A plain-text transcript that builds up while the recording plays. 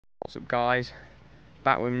What's up guys,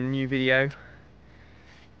 back with a new video,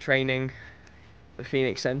 training at the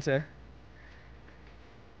Phoenix Centre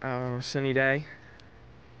on a sunny day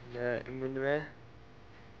in Windermere.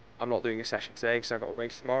 I'm not doing a session today because I've got a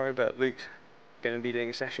race tomorrow, but Luke's going to be doing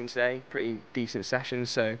a session today, pretty decent session,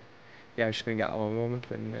 so yeah, I'm just going to get on my warm up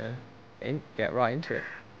and get right into it.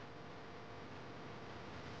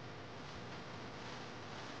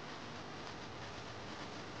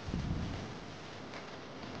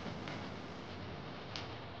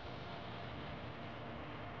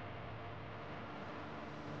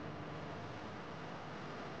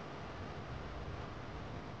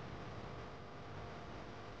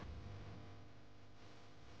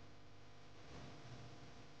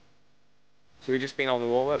 So we've just been on the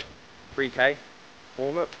warm-up, 3k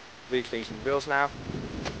warm-up. Luke's doing some drills now.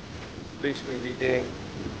 Luke's going to be doing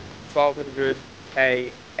 1200,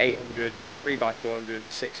 K, 800, 3x400,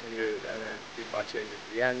 600, and then 2x200 at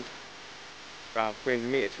the end. Around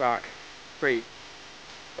 300 metre track. Pretty,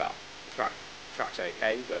 well, the track's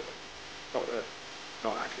okay, but not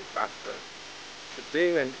actually fast, but should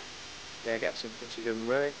do, and yeah, get some punches up and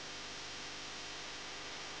running.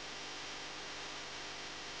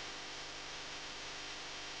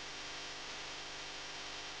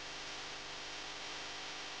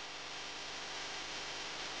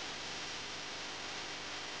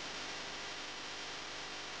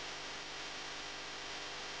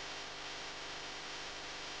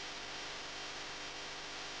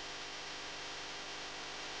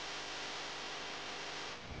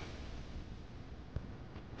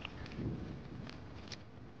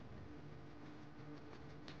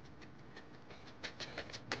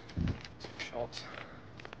 Shots.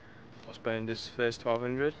 What's burned his first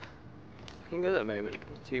 1200. Looking good at the moment,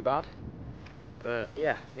 not too bad. But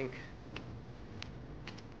yeah, I think it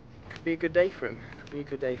could be a good day for him. Could be a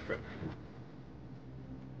good day for him.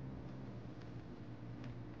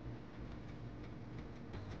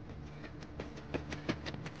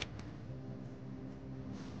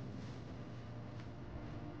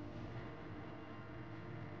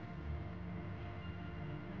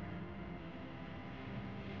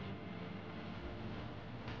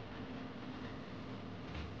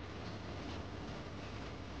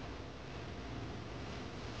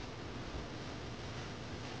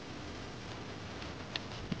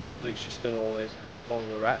 Luke's just done all his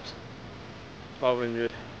longer reps.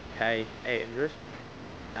 1200, K, 800.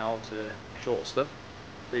 Now to the short stuff.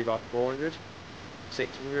 3x400,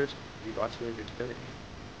 600, 3x200 to finish.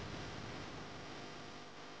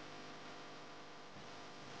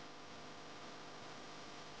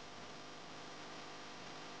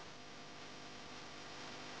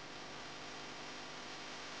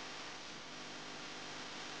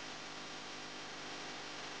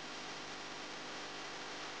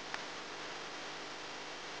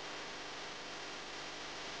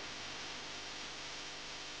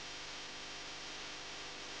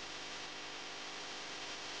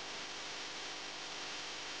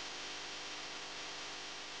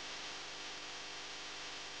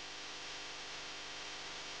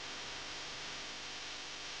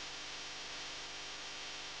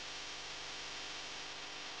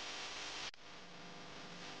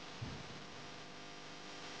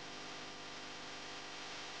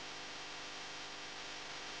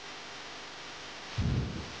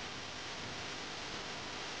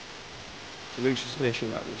 So Luke's just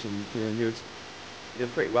finishing up with some 300s. He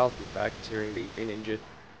did pretty well to be fair, considering that he's been injured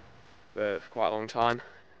for quite a long time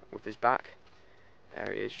with his back.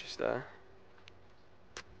 There he is, just there.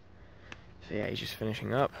 So yeah, he's just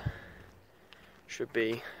finishing up. That should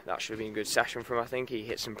be a good session for him, I think. He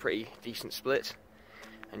hit some pretty decent splits.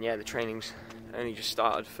 And yeah, the training's only just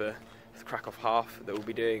started for the Krakow half that we'll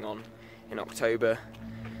be doing in October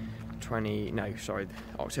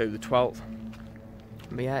October the 12th.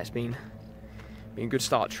 But yeah, it's been a good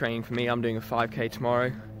start training for me. I'm doing a 5k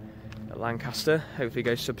tomorrow at Lancaster. Hopefully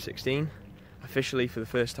go sub 16 officially for the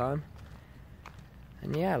first time.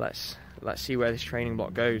 And yeah, let's see where this training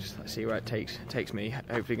block goes. Let's see where it takes me.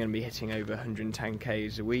 Hopefully going to be hitting over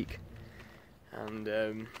 110k's a week.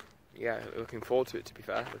 And yeah, looking forward to it, to be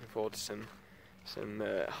fair. Looking forward to some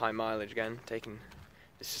high mileage again. This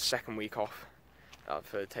is the second week off that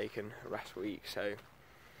I've taken a rest week, so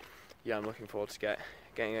yeah, I'm looking forward to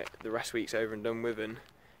getting the rest weeks over and done with and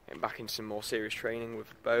getting back into some more serious training with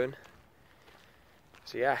Bowen.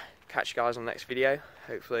 So yeah, catch you guys on the next video.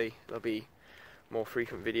 Hopefully there'll be more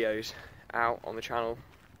frequent videos out on the channel.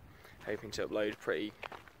 Hoping to upload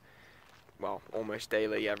almost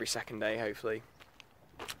daily, every second day hopefully.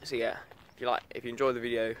 So yeah, if you enjoyed the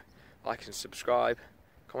video, like and subscribe.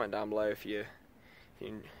 Comment down below if you've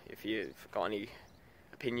got any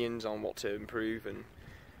opinions on what to improve and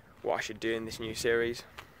what I should do in this new series.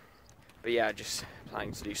 But yeah, just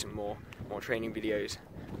planning to do some more training videos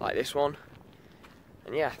like this one.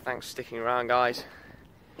 And yeah, thanks for sticking around, guys.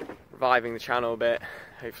 Reviving the channel a bit,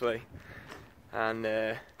 hopefully. And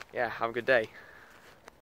yeah, have a good day.